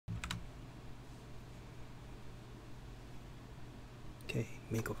Okay,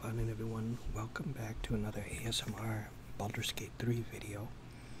 Mako Fun everyone, welcome back to another ASMR Baldur's Gate 3 video.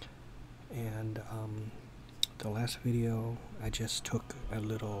 And the last video I just took a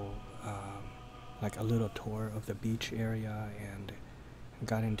little tour of the beach area and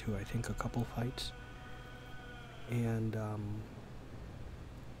got into, I think, a couple fights. And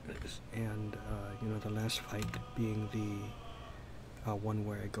you know, the last fight being the one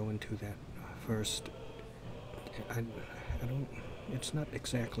where I go into that first, it's not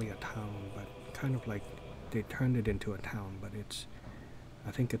exactly a town, but kind of like they turned it into a town, but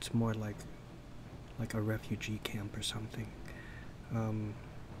I think it's more like a refugee camp or something.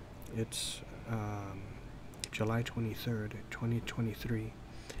 It's July 23rd, 2023,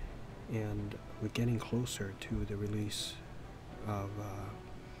 and we're getting closer to the release of,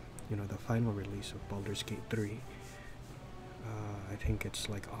 you know, the final release of Baldur's Gate 3. I think it's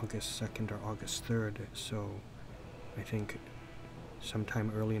like August 2nd or August 3rd, so I think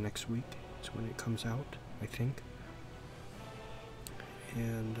sometime early next week is when it comes out, I think.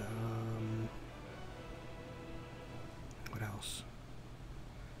 And what else?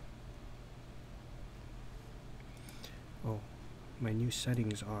 Oh, my new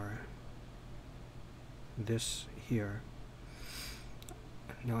settings are this here.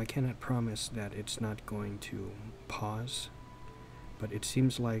 Now I cannot promise that it's not going to pause, but it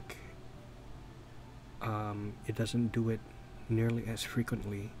seems like it doesn't do it nearly as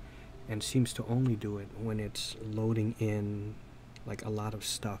frequently, and seems to only do it when it's loading in like a lot of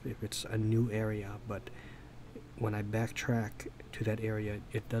stuff, if it's a new area. But when I backtrack to that area,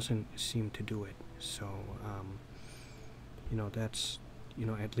 it doesn't seem to do it. So you know, that's, you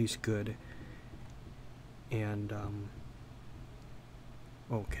know, at least good. And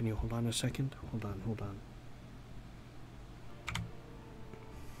oh, can you hold on a second? Hold on.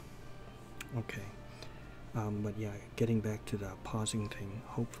 Okay. But yeah, getting back to the pausing thing,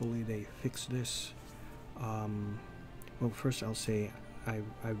 hopefully they fix this. Well, first I'll say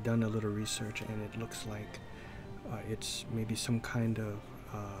I've done a little research, and it looks like it's maybe some kind of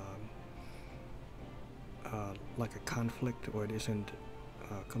like a conflict, or it isn't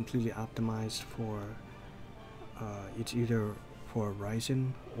completely optimized for, it's either for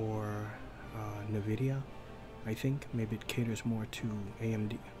Ryzen or NVIDIA. I think maybe it caters more to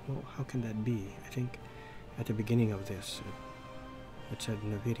AMD. Well, how can that be? I think at the beginning of this it said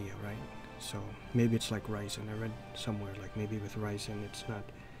NVIDIA, right? So maybe it's like Ryzen. I read somewhere like maybe with Ryzen it's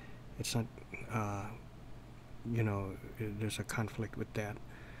not you know, there's a conflict with that,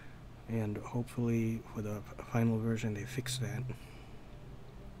 and hopefully for the final version they fix that.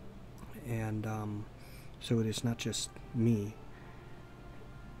 And so it is not just me.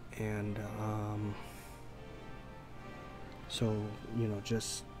 And so, you know,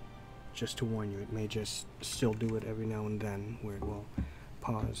 just to warn you, it may just still do it every now and then where it will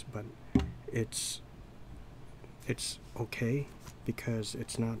pause, but it's okay because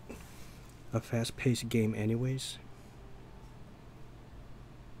it's not a fast-paced game anyways.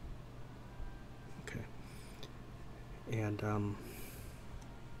 Okay. And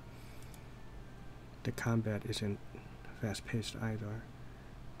the combat isn't fast-paced either,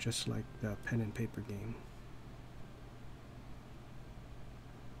 just like the pen and paper game.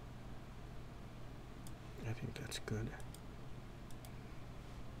 I think that's good.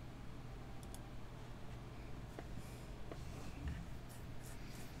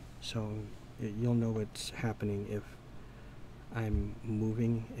 So you'll know what's happening if I'm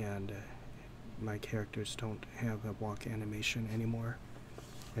moving and my characters don't have a walk animation anymore,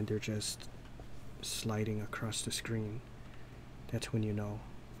 and they're just sliding across the screen. That's when you know.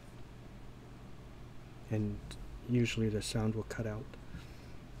 And usually the sound will cut out,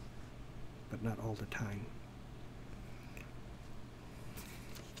 but not all the time.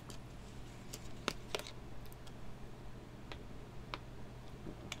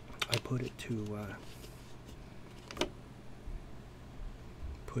 I put it to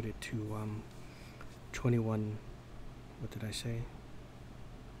 21, what did I say,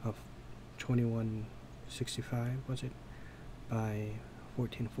 of 2165 was it, by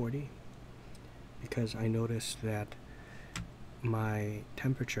 1440, because I noticed that my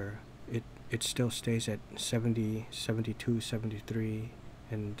temperature, it still stays at 70, 72, 73,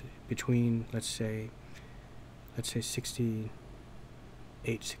 and between, let's say 68,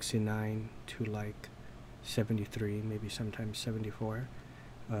 69 to like 73, maybe sometimes 74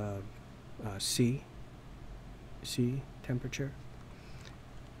 C temperature,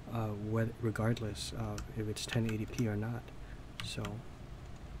 regardless of if it's 1080p or not. So,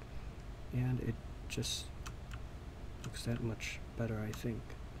 and it just looks that much better, I think.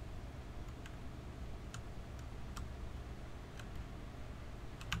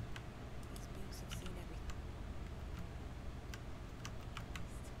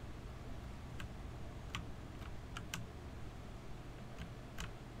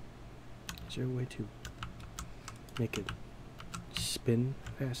 Is there a way to make it spin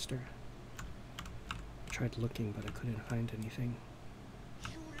faster? I tried looking, but I couldn't find anything.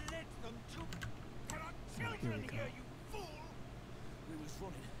 You led them to... There are Here children we go. here, you fool! We was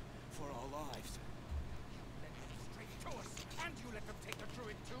running for our lives. You led them straight to us, and you let them take the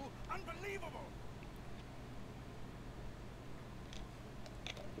Druid too. Unbelievable!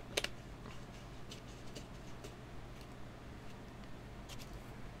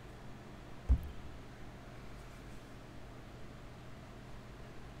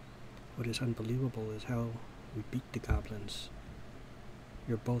 What is unbelievable is how we beat the goblins.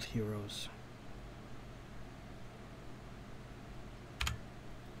 You're both heroes.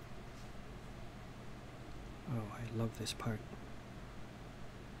 Oh, I love this part.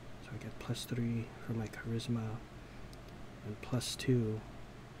 So I get +3 for my charisma and +2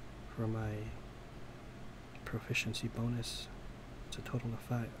 for my proficiency bonus. It's a total of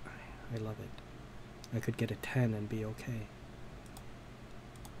 5. I love it. I could get a 10 and be okay.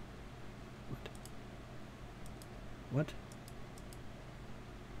 What?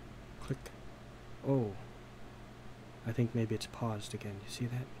 Click. Oh. I think maybe it's paused again. You see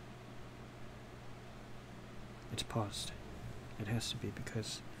that? It's paused. It has to be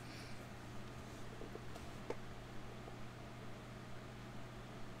because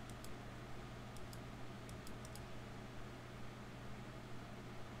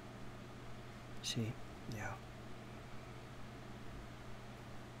see? Yeah.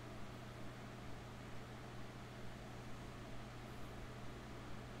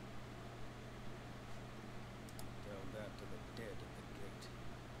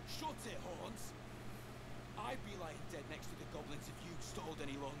 Shut it, Horns! I'd be lying dead next to the goblins if you'd stalled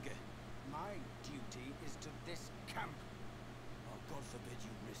any longer. My duty is to this camp. Oh, God forbid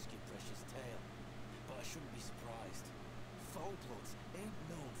you risk your precious tail. But I shouldn't be surprised. Foul-bloods ain't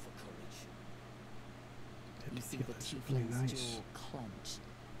known for courage. You see the That's really tiefling's nice. jaw clench.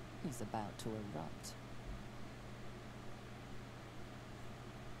 He's about to erupt.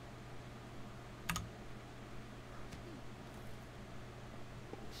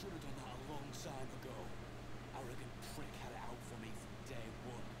 Should have done that a long time ago. Arrogant prick had it out for me from day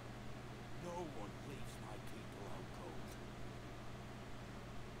one. No one leaves my people out cold.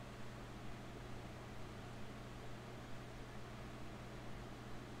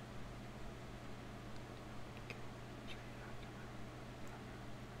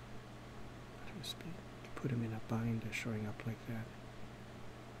 Put him in a bind or showing up like that.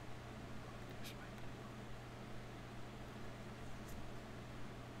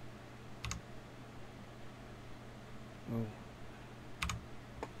 Oh.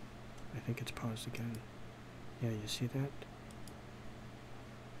 I think it's paused again. Yeah, you see that?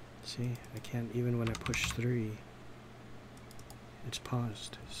 See, I can't, even when I push 3, it's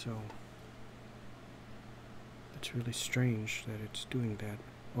paused, so it's really strange that it's doing that.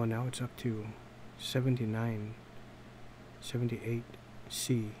 Oh, now it's up to 78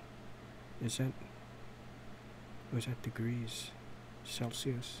 C. Is that, or is that degrees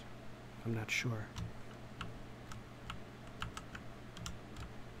Celsius? I'm not sure.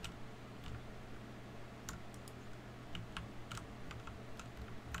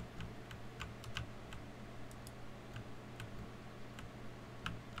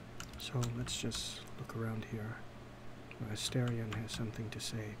 So let's just look around here. Asterion has something to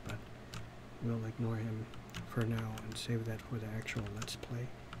say, but we'll ignore him for now and save that for the actual Let's Play.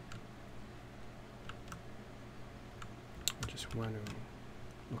 I just want to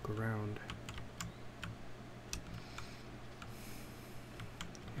look around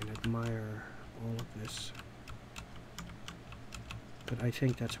and admire all of this. But I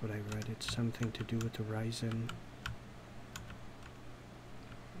think that's what I read. It's something to do with the Ryzen,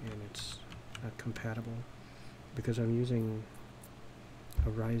 and it's not compatible because I'm using a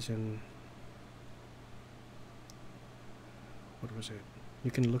Ryzen. What was it?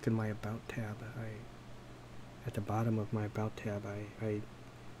 You can look in my About tab. At the bottom of my About tab, I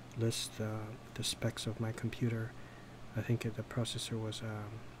list the specs of my computer. I think the processor was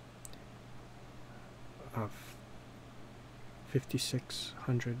a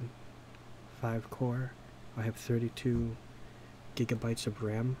 5600 5-core. I have 32 gigabytes of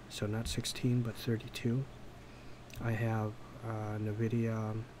RAM, so not 16 but 32. I have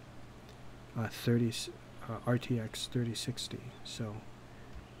NVIDIA RTX 3060, so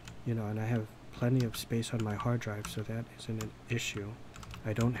you know, and I have plenty of space on my hard drive, so that isn't an issue.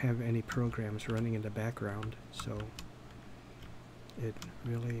 I don't have any programs running in the background, so it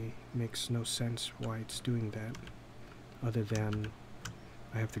really makes no sense why it's doing that, other than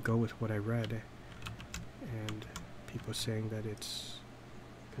I have to go with what I read and people saying that it's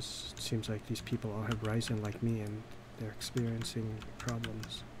because it seems like these people all have Ryzen like me and they're experiencing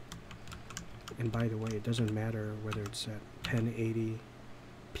problems. And by the way, it doesn't matter whether it's at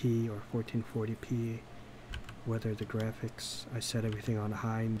 1080p or 1440p, whether the graphics, I set everything on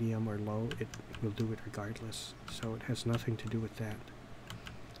high, medium, or low, it will do it regardless. So it has nothing to do with that.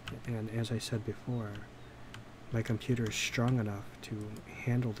 And as I said before, my computer is strong enough to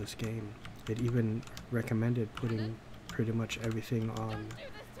handle this game. It even recommended putting pretty much everything on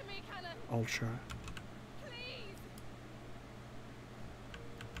Ultra.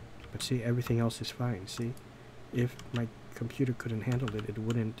 But see, everything else is fine. See, if my computer couldn't handle it, it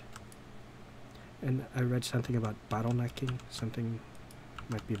wouldn't. And I read something about bottlenecking. Something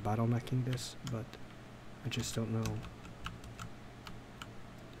might be bottlenecking this, but I just don't know.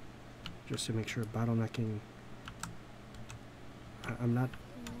 Just to make sure bottlenecking. I'm not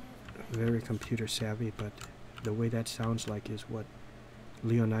very computer savvy, but the way that sounds like is what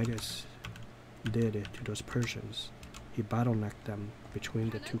Leonidas did to those Persians. He bottlenecked them between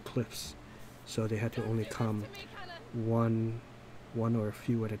the two cliffs, so they had to only come one or a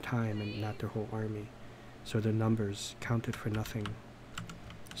few at a time and not their whole army, so the numbers counted for nothing.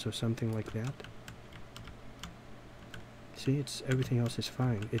 So something like that. See, it's everything else is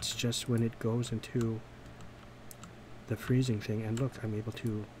fine. It's just when it goes into the freezing thing, and look, I'm able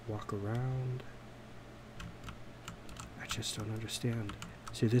to walk around. I just don't understand.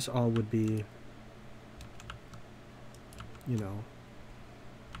 See, this all would be, you know,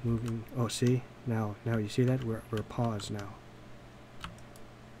 moving. Oh, see, now you see that we're paused now.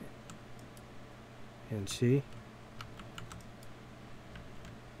 And see,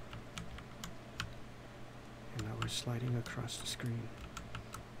 and now we're sliding across the screen.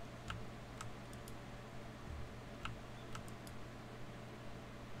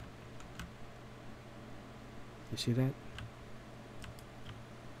 You see that?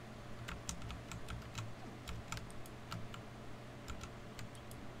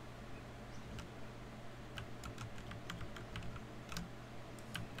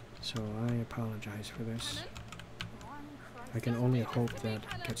 So I apologize for this. I can only hope that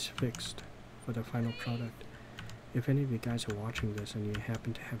gets fixed for the final product. If any of you guys are watching this and you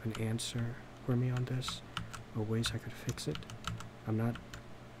happen to have an answer for me on this, or ways I could fix it, I'm not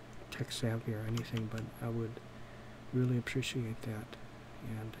tech savvy or anything, but I would really appreciate that.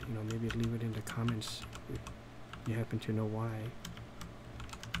 And, you know, maybe leave it in the comments if you happen to know why.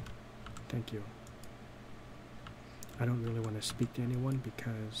 Thank you. I don't really want to speak to anyone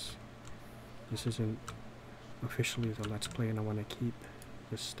because this isn't officially the Let's Play, and I want to keep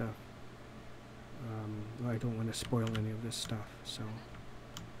this stuff. I don't want to spoil any of this stuff, so.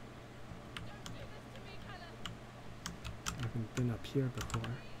 I haven't been up here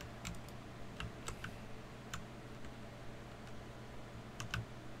before.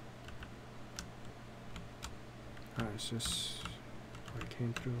 Is this where I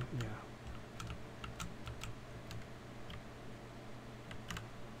came through? Yeah.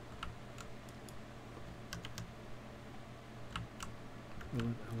 Will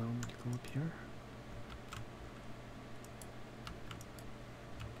it allow me to go up here?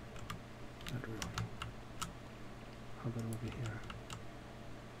 Not really. How about over here?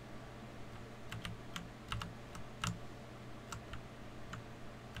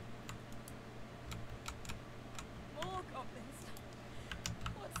 More goblins.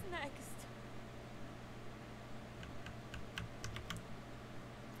 What's next?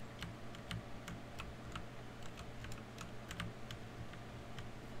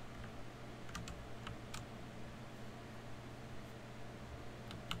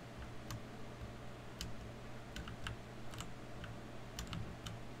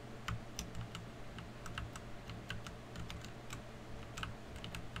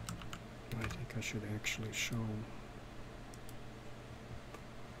 I think I should actually show,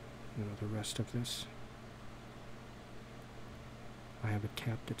 you know, the rest of this. I have it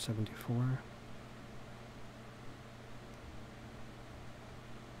capped at 74.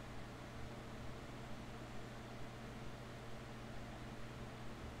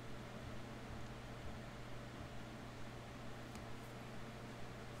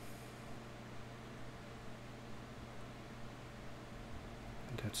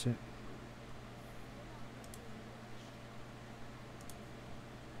 And that's it.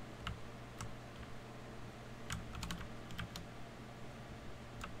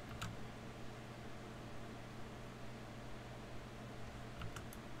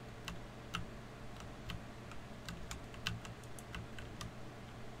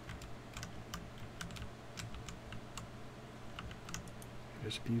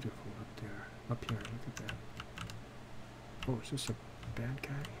 It's beautiful up there. Up here, look at that. Oh, is this a a bad guy?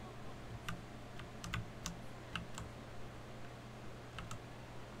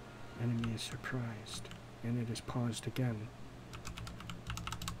 Enemy is surprised, and it is paused again.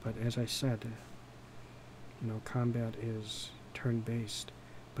 But as I said, you know, combat is turn-based.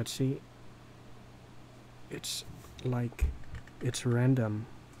 But see, it's like, it's random.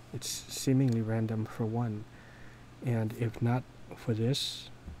 It's seemingly random for one. And if not for this,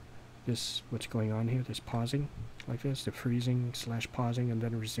 what's going on here, this pausing, like this, the freezing / pausing and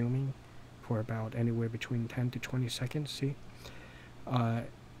then resuming for about anywhere between 10 to 20 seconds, see?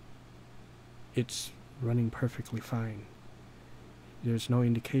 It's running perfectly fine. There's no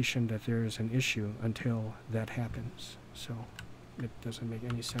indication that there is an issue until that happens. So it doesn't make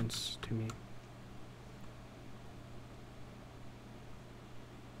any sense to me.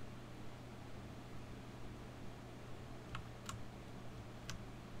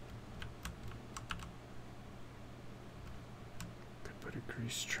 Could put a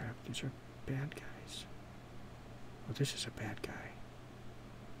grease trap. These are bad guys. Oh, this is a bad guy.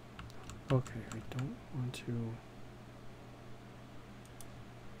 Okay, I don't want to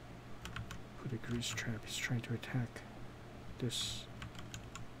put a grease trap. He's trying to attack this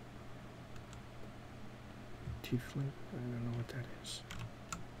tiefling. I don't know what that is.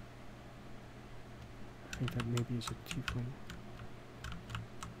 I think that maybe is a tiefling.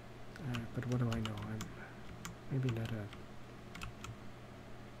 But what do I know? I'm maybe not a...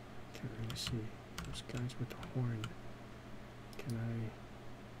 Can't really see. Those guys with the horn. Can I...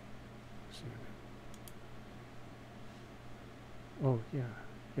 see that? Oh, yeah.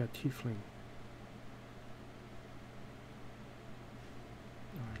 Yeah, tiefling.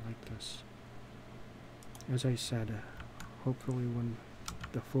 Oh, I like this. As I said, hopefully when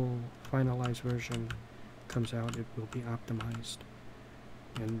the full finalized version comes out, it will be optimized.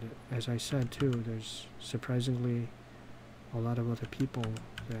 And as I said too, there's surprisingly a lot of other people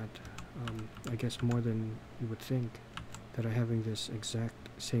that, I guess more than you would think, that are having this exact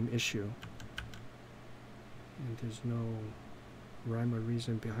same issue. And there's no rhyme or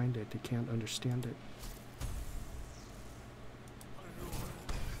reason behind it. They can't understand it.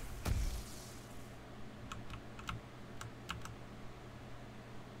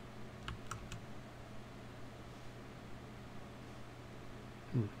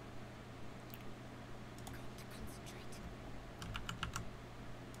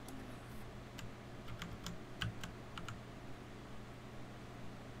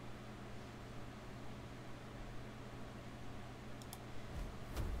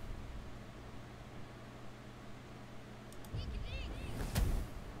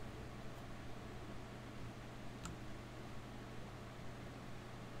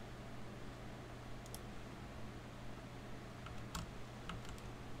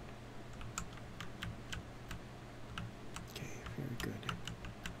 Very good.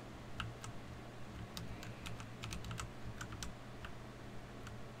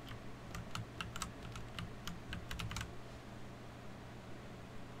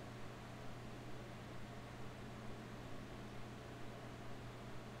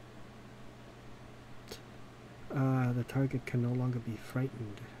 The target can no longer be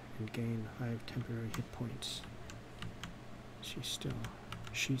frightened and gain 5 temporary hit points. She's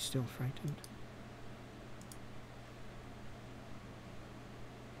still frightened.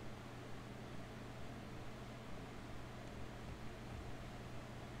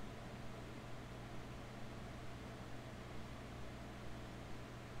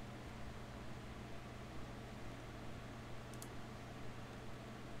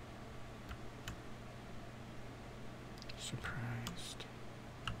 Surprised.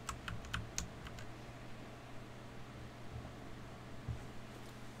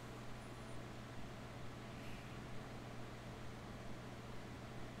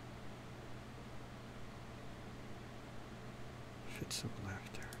 Fits of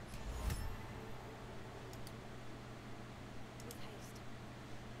laughter. With haste.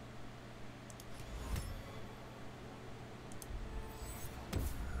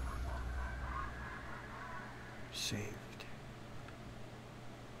 Saved.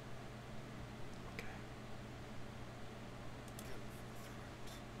 Okay.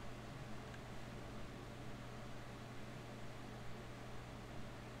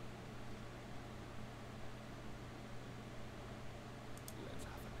 Let's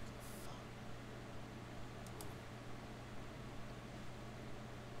have a little fun.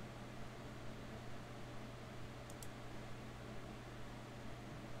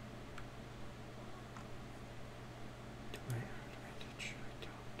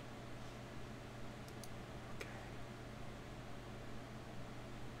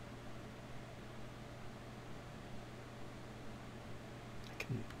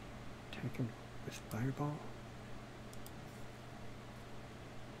 Attack him with fireball.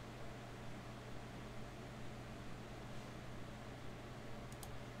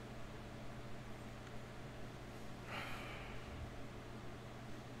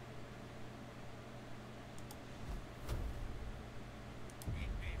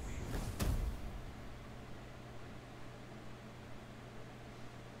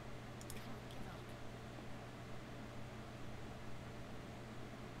 Can't give up.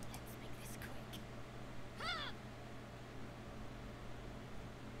 Let's make this quick. Ha!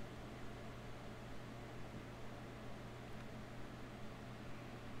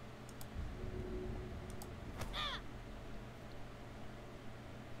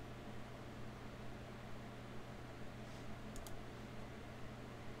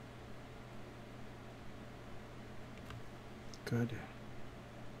 Good.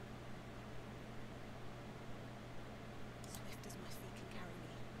 Swift as my feet can carry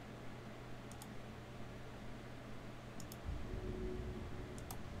me.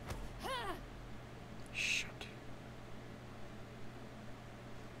 Ha! Shit.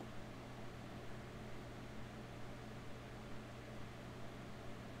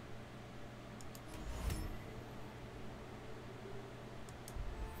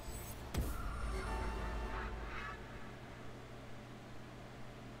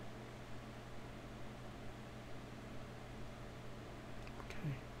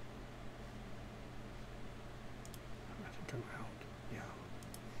 Okay. I think I'm out. Yeah.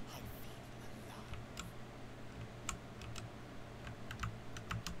 I feel alive.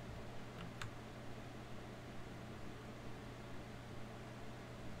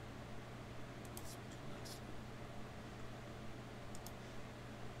 This will do nicely.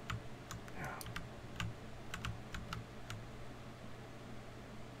 Yeah.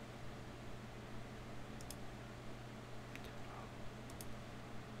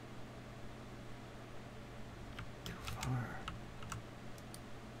 Too far.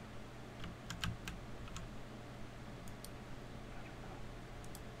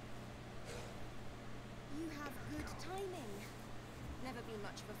 You have good timing. Never been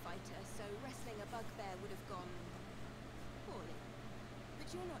much of a fighter, so wrestling a bugbear would have gone poorly.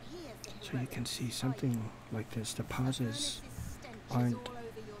 But you're not here for So you can heroics, see are something you? like this. The A pauses furnace's stench is aren't all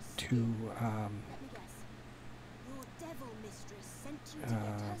over your too skin. Let me guess. Your devil mistress sent you to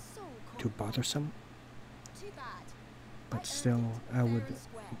get her soul too caught. bothersome, Too bad. but earned still it, I fair would and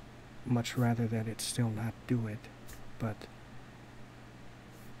square. much rather that it still not do it, but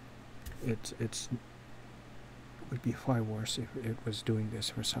it's would be far worse if it was doing this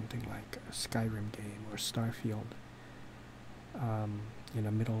for something like a Skyrim game or Starfield, in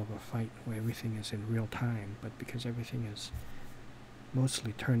the middle of a fight where everything is in real time. But because everything is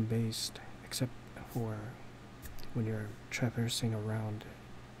mostly turn-based, except for when you're traversing around,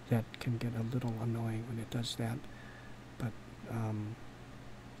 that can get a little annoying when it does that. But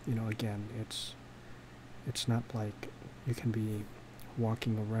you know, again, it's not like you can be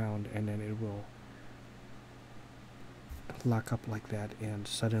walking around and then it will lock up like that, and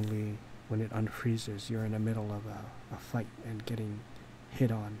suddenly when it unfreezes you're in the middle of a fight and getting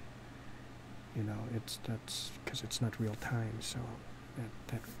hit on. You know, that's because it's not real time, so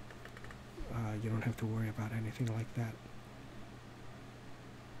that you don't have to worry about anything like that.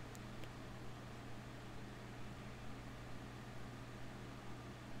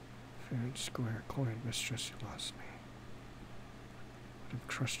 Fair and square, coin mistress, you lost me. Would have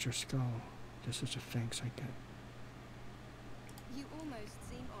crushed your skull. This is the thanks I get. You almost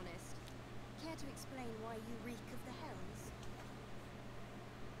seem honest. Care to explain why you reek of the hells?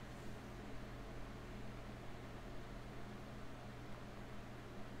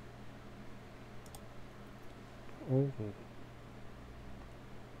 Oh.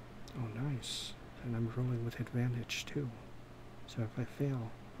 Oh, nice. And I'm rolling with advantage too. So if I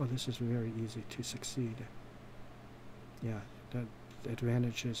fail, oh, this is very easy to succeed. Yeah, that the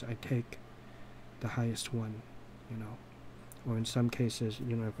advantage is I take the highest one, you know. Or in some cases,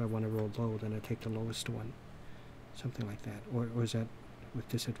 you know, if I want to roll low, then I take the lowest one. Something like that. Or is that with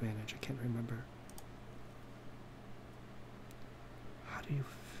disadvantage? I can't remember. How do you...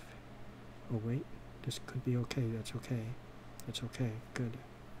 oh, wait. This could be okay. That's okay. That's okay. Good.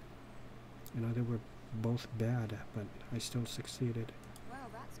 You know, they were both bad, but I still succeeded. Well,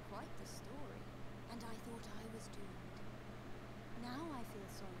 that's quite the story. And I thought I was doomed. Now I feel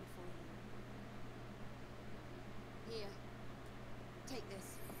sorry for you. Here. Take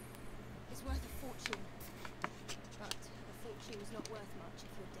this. It's worth a fortune. But a fortune's not worth much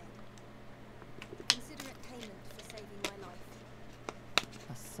if you're dead. Consider it payment for saving my life.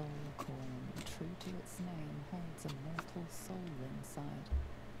 A soul coin, true to its name, holds a mortal soul inside.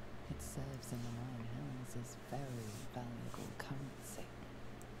 in the Rhine Hills is very valuable currency.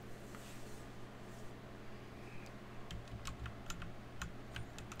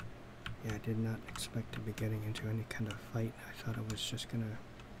 Yeah, I did not expect to be getting into any kind of fight. I thought I was just gonna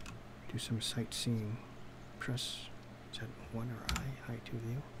do some sightseeing. Press, is that 1 or I to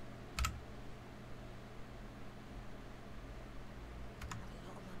view? I have a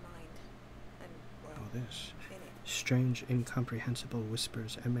lot on my mind. And, well, Oh, this. in it. Strange, incomprehensible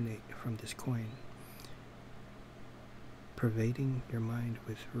whispers emanate from this coin, pervading your mind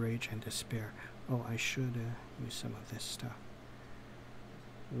with rage and despair. Oh, I should use some of this stuff.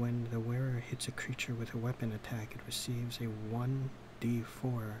 When the wearer hits a creature with a weapon attack, it receives a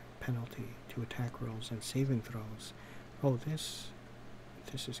 1d4 penalty to attack rolls and saving throws. Oh, this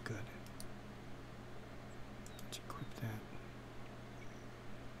is good. Let's equip that.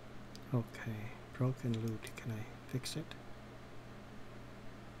 Okay, broken loot. Can I fix it?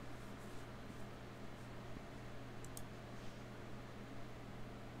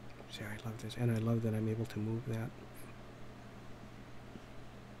 See, I love this, and I love that I'm able to move that.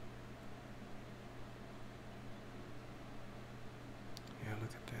 Yeah,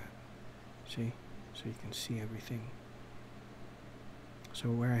 look at that. See? So you can see everything. So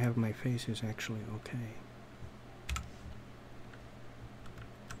where I have my face is actually okay.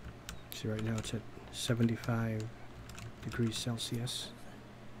 See, right now it's at 75 degrees Celsius.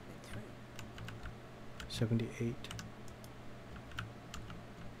 78.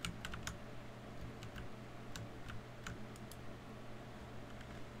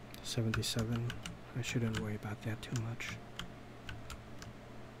 77. I shouldn't worry about that too much.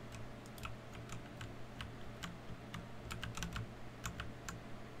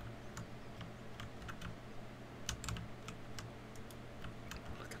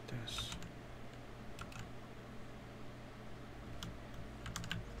 Look at this.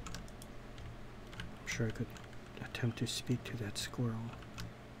 I'm sure I could attempt to speak to that squirrel.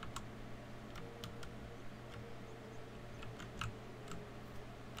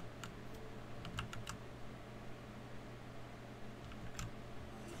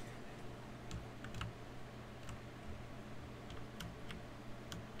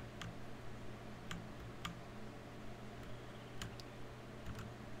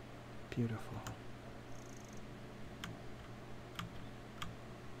 Beautiful.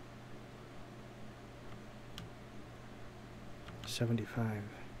 $75.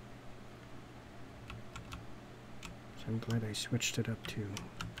 So I'm glad I switched it up to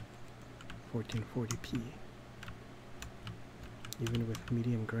 1440p. Even with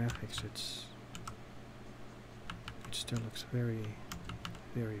medium graphics, it still looks very,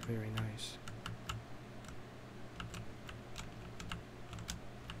 very, very nice.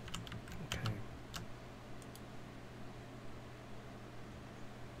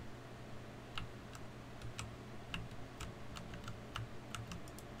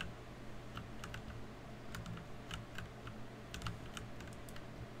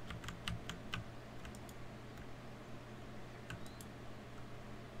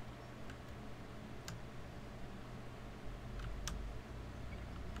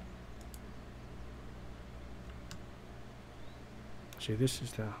 See, this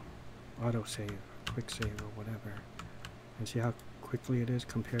is the autosave, quick save, or whatever. And see how quickly it is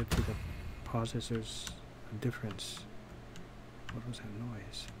compared to the pauses. There's a difference. What was that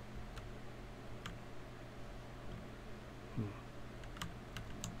noise?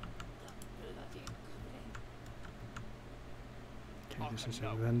 Okay, this is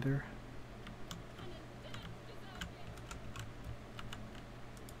a vendor.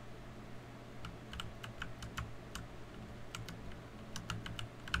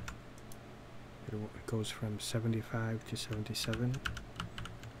 It goes from 75 to 77,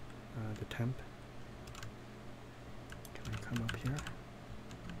 the temp. Can I come up here?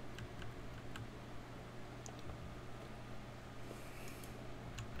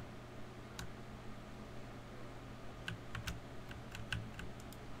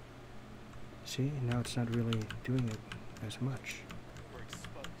 See, now it's not really doing it as much.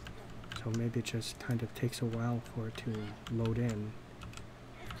 So maybe it just kind of takes a while for it to load in,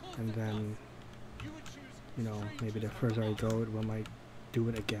 and then, you know, maybe the further I go, it might do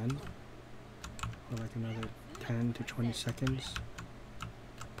it again for like another 10 to 20 seconds.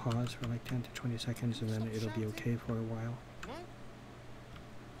 Pause for like 10 to 20 seconds, and then it'll be okay for a while.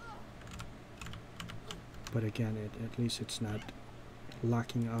 But again, at least it's not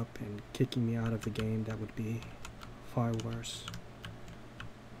locking up and kicking me out of the game. That would be far worse.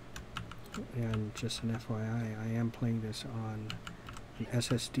 And just an FYI, I am playing this on an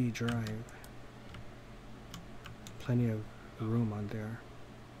SSD drive. Plenty of room on there.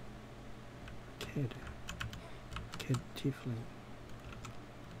 kid. Kid tiefling.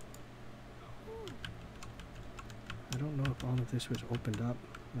 I don't know if all of this was opened up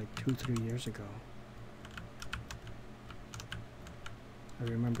like 2-3 years ago. I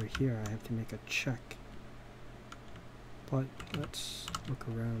remember here I have to make a check. But let's look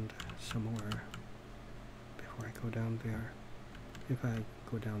around some more before I go down there. If I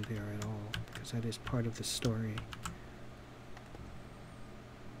go down there at all, because that is part of the story.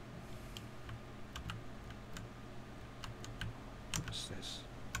 What is this?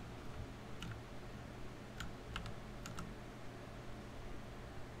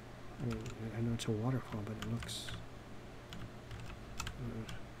 I mean, I know it's a waterfall, but it looks...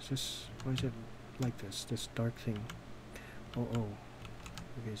 is this... why is it like this? This dark thing? Oh, oh.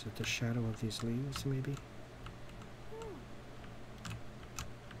 Okay, is it the shadow of these leaves, maybe?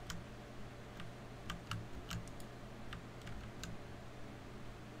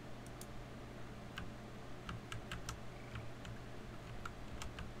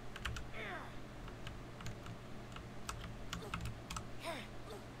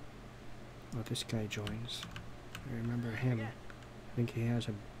 Oh, this guy joins. I remember him. I think he has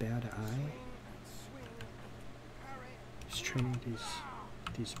a bad eye. He's training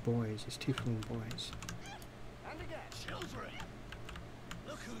these boys, these tiefling boys. I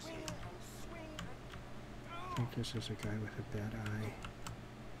think this is a guy with a bad eye.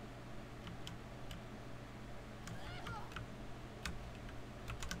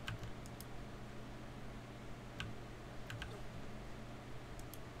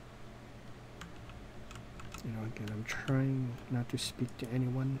 You know, again, I'm trying not to speak to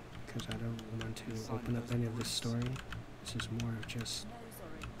anyone because I don't want to open up any of this story. This is more of just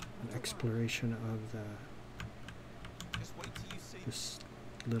an exploration of this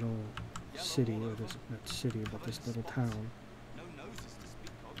little city, or this, not city, but this little town.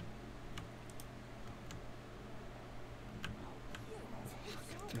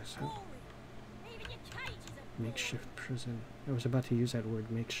 This makeshift prison. I was about to use that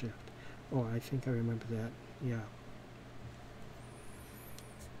word, makeshift. Oh, I think I remember that. Yeah.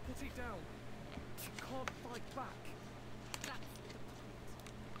 Put it down. You can't fight back. That's the point.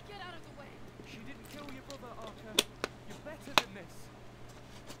 Get out of the way. She didn't kill your brother, Archer. You're better than this.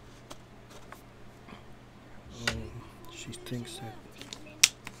 She thinks that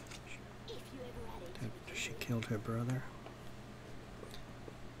she killed her brother.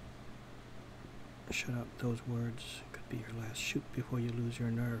 Shut up, those words could be your last. Shoot before you lose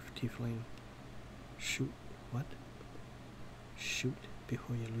your nerve, tiefling. Shoot, what? Shoot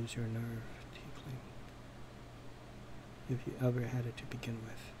before you lose your nerve, tiefling. If you ever had it to begin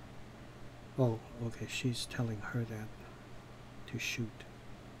with. Oh, okay, she's telling her that. To shoot.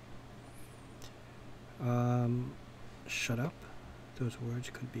 Shut up. Those words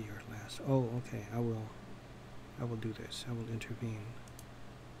could be your last. Oh, okay, I will do this. I will intervene.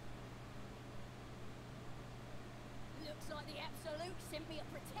 Looks like the Absolute sent me a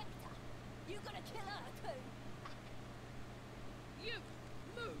protector. You gonna kill her too? You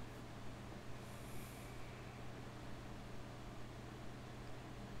move.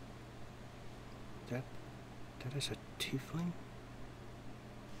 That is a tiefling?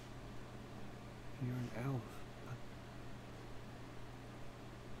 You're an elf.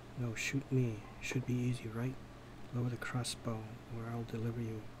 No, shoot me. Should be easy, right? Lower the crossbow, or I'll deliver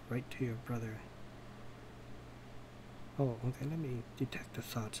you right to your brother. Oh, okay, let me detect the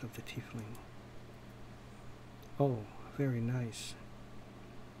thoughts of the tiefling. Oh, very nice.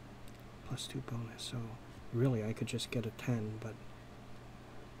 +2 bonus, so really I could just get a 10, but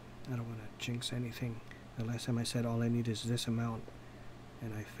I don't want to jinx anything. The last time I said all I need is this amount,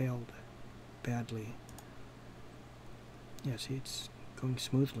 and I failed badly. Yeah, see, it's going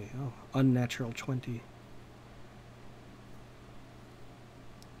smoothly. Oh, unnatural 20.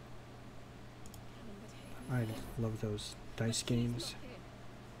 I love those dice games.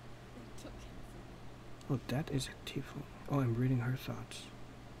 Oh, that is a tiefling. Oh, I'm reading her thoughts.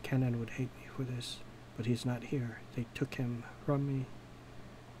 Canon would hate me for this, but he's not here. They took him from me.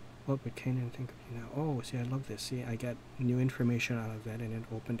 What would Kanan think of you now? Oh, see, I love this. See, I got new information out of that, and it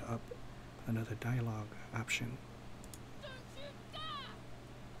opened up another dialogue option.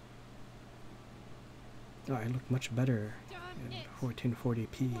 Oh, I look much better in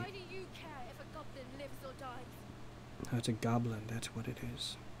 1440p. Why do you care if a goblin lives or dies? Oh, it's a goblin, that's what it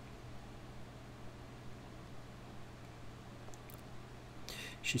is.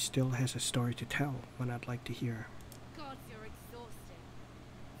 She still has a story to tell, one I'd like to hear. God, you're exhausting.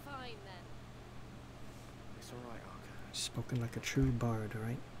 Fine then. It's alright, Archer. Spoken like a true bard,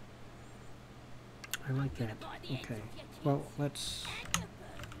 right? I like that. Okay, well, let's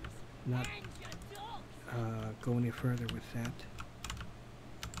not go any further with that.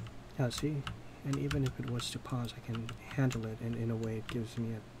 Yeah, see, and even if it was to pause, I can handle it, and in a way it gives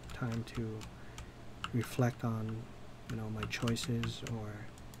me a time to reflect on, you know, my choices, or,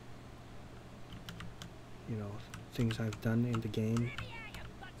 you know, things I've done in the game.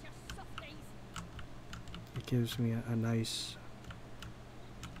 It gives me a nice,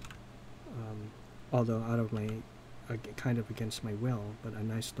 although out of my, kind of against my will, but a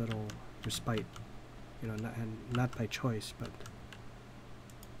nice little respite, you know, not by choice, but,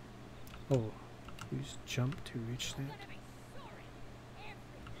 oh, use jump to reach that?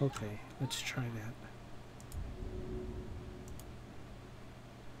 Okay, let's try that.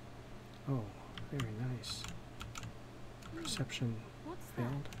 Oh, very nice. Perception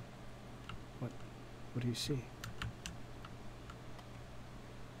failed. What do you see?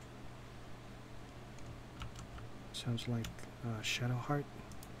 Sounds like Shadowheart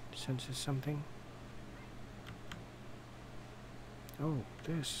senses something. Oh,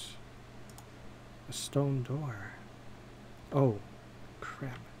 this. A stone door. Oh,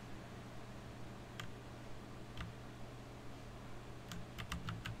 crap.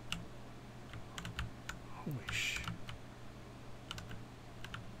 Holy sh...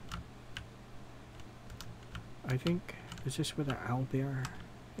 I think, is this where the owlbear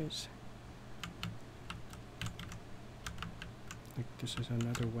is? Like, this is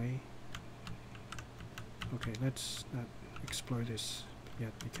another way? Okay, let's not explore this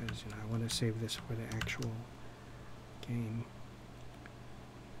yet, because, you know, I want to save this for the actual game.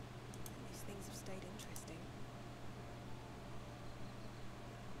 These things have stayed interesting.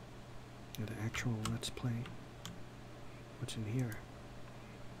 Yeah, the actual Let's Play. What's in here?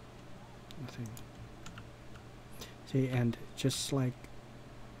 Nothing. See, and just like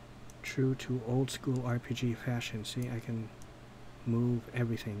true to old school RPG fashion, see, I can move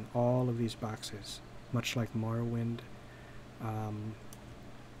everything, all of these boxes, much like Morrowind.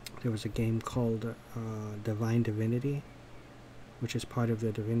 There was a game called Divine Divinity, which is part of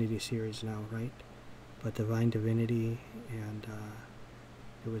the Divinity series now, right? But Divine Divinity, and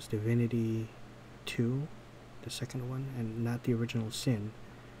there was Divinity 2, the second one, and not the original Sin,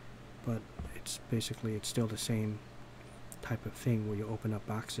 but it's basically, it's still the same type of thing where you open up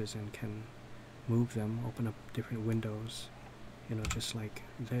boxes and can move them, open up different windows, you know, just like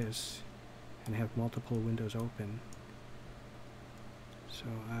this, and have multiple windows open. So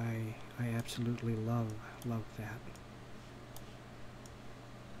I absolutely love that.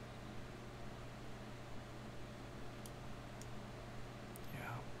 Yeah.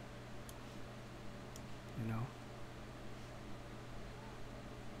 You know.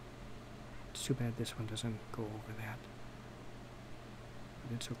 It's too bad this one doesn't go over that.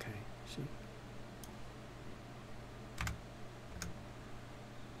 But it's okay. See?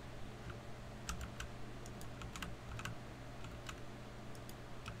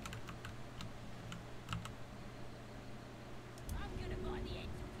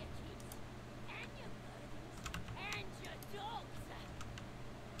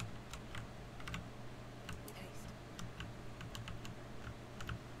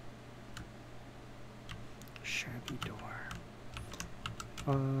 Shabby door.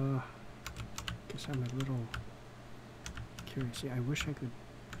 Guess I'm a little curious. See, I wish I could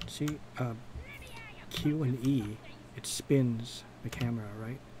see Q and E. It spins the camera,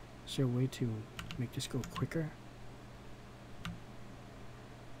 right? Is there a way to make this go quicker?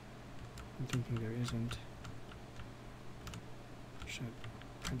 I'm thinking there isn't. Which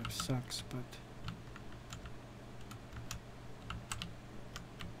kind of sucks, but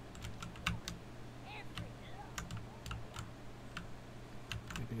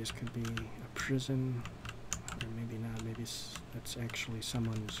this could be a prison, or maybe not. Maybe that's actually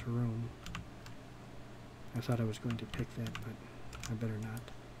someone's room. I thought I was going to pick that, but I better not.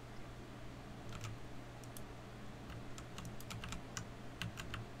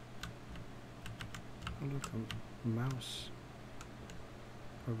 Oh look, a mouse.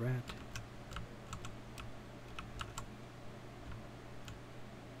 A rat.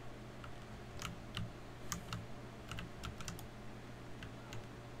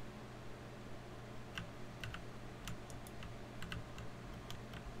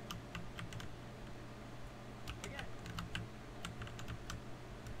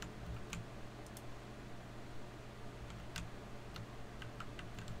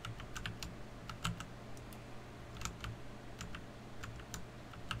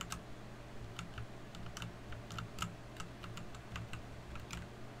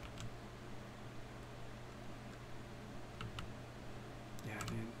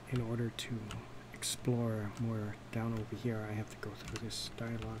 In order to explore more down over here. I have to go through this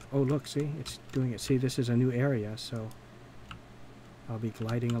dialogue. Oh, look, see? It's doing it. See, this is a new area, so I'll be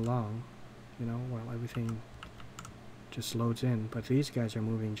gliding along, you know, while everything just loads in. But these guys are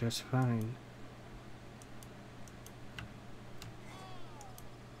moving just fine.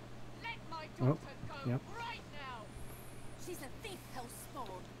 Oh, yep. She's a thief, hellspawn,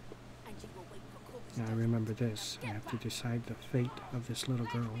 and you will wait for corpse. Now I remember this. I have to decide the fate of this little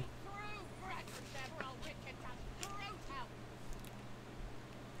girl.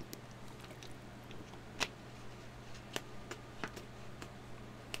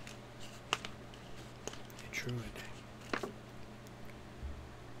 Druid.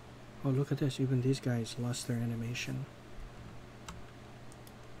 Oh, look at this. Even these guys lost their animation.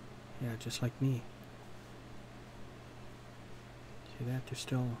 Yeah, just like me. See that? They're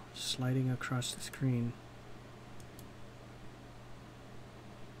still sliding across the screen.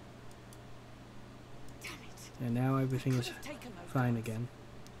 Damn it. And now everything is fine again.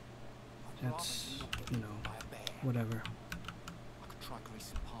 That's, you know, whatever. I could try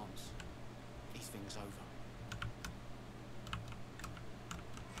greasing palms. These things over.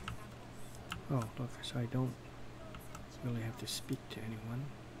 Oh, look, so I don't really have to speak to anyone.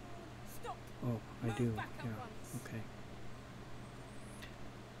 Stop. Oh, I do, Move back at yeah, once. okay.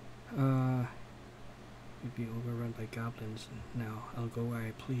 We'd be overrun by goblins. Now, I'll go where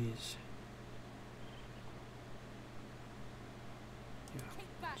I please. Yeah.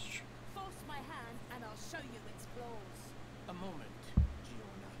 Kick back. Force my hand, and I'll show you its claws. A moment,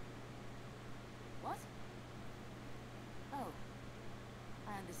 Giorna. What? Oh,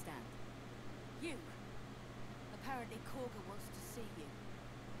 I understand. You. Apparently Korga wants to see you.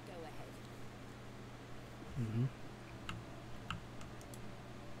 Go ahead.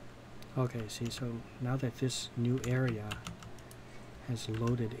 Okay, see, so now that this new area has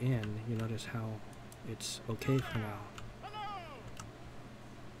loaded in, you notice how it's okay for now.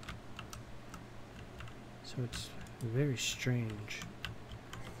 So it's very strange.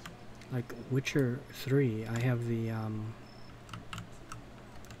 Like Witcher 3, I have the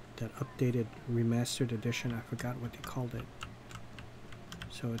that updated remastered edition. I forgot what they called it.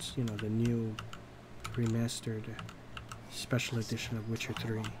 So it's, you know, the new remastered special edition of Witcher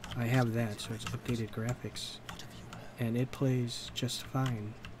 3. I have that, so it's updated graphics, and it plays just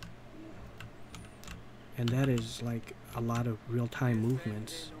fine. And that is like a lot of real-time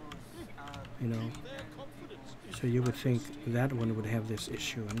movements, you know. So you would think that one would have this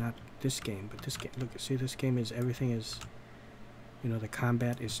issue, and not this game. But this game, look, see, this game is, everything is, you know, the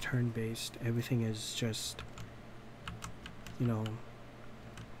combat is turn-based. Everything is just, you know,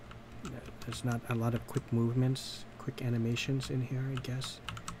 there's not a lot of quick movements, quick animations in here, I guess.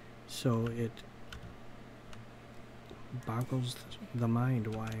 So it boggles the mind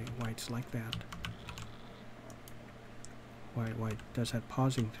why it's like that. Why does that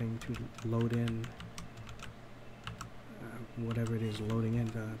pausing thing to load in whatever it is loading in,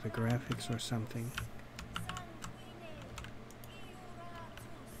 the graphics or something.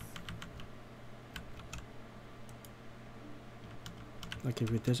 Like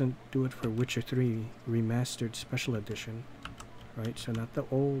if it doesn't do it for Witcher 3 Remastered Special Edition, right? So not the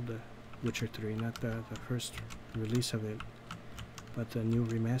old Witcher 3, not the first release of it, but the new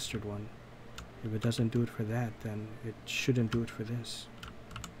remastered one. If it doesn't do it for that, then it shouldn't do it for this.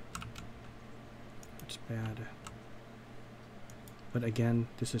 It's bad. But again,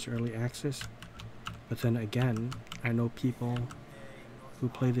 this is early access. But then again, I know people who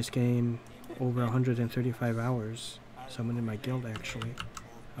play this game over 135 hours. Someone in my guild actually,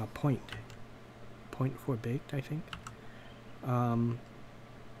 Point for Baked, I think.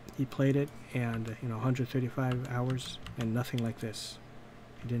 He played it, and you know, 135 hours and nothing like this.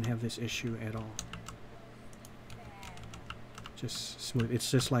 He didn't have this issue at all. Just smooth. It's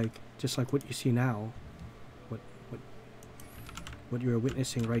just like what you see now. What you're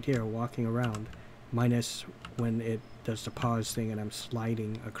witnessing right here, walking around, minus when it does the pause thing and I'm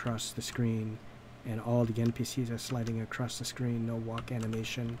sliding across the screen. And all the NPCs are sliding across the screen, no walk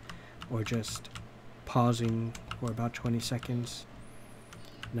animation, or just pausing for about 20 seconds.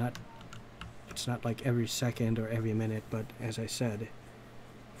 It's not like every second or every minute, but as I said,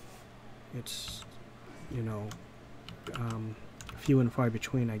 it's, you know, few and far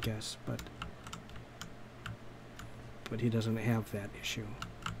between, I guess, but he doesn't have that issue.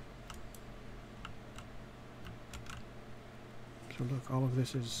 So look, all of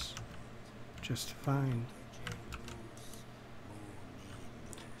this is just fine.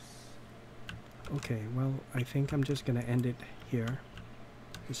 Okay, well, I think I'm just gonna end it here.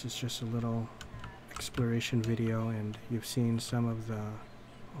 This is just a little exploration video, and you've seen some of the...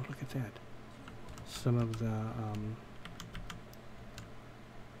 Oh, look at that. some of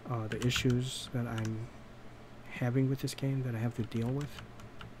the issues that I'm having with this game that I have to deal with.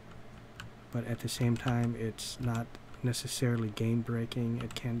 But at the same time, it's not necessarily game breaking.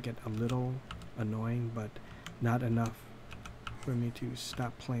 It can get a little annoying, but not enough for me to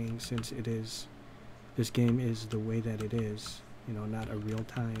stop playing, since this game is the way that it is, you know, not a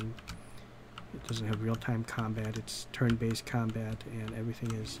real-time. It doesn't have real-time combat. It's turn-based combat, and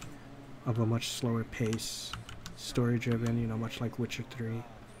everything is of a much slower pace, story-driven, you know, much like Witcher 3.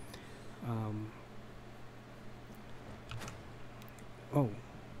 Oh,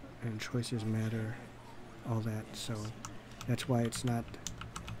 and choices matter, all that, so that's why it's not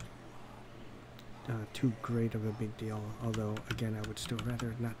too great of a big deal, although again I would still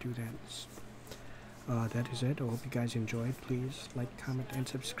rather not do that. That is it. I hope you guys enjoyed. Please like, comment, and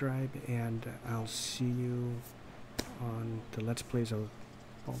subscribe, and I'll see you on the Let's Plays of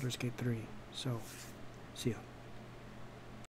Baldur's Gate 3. So, see ya.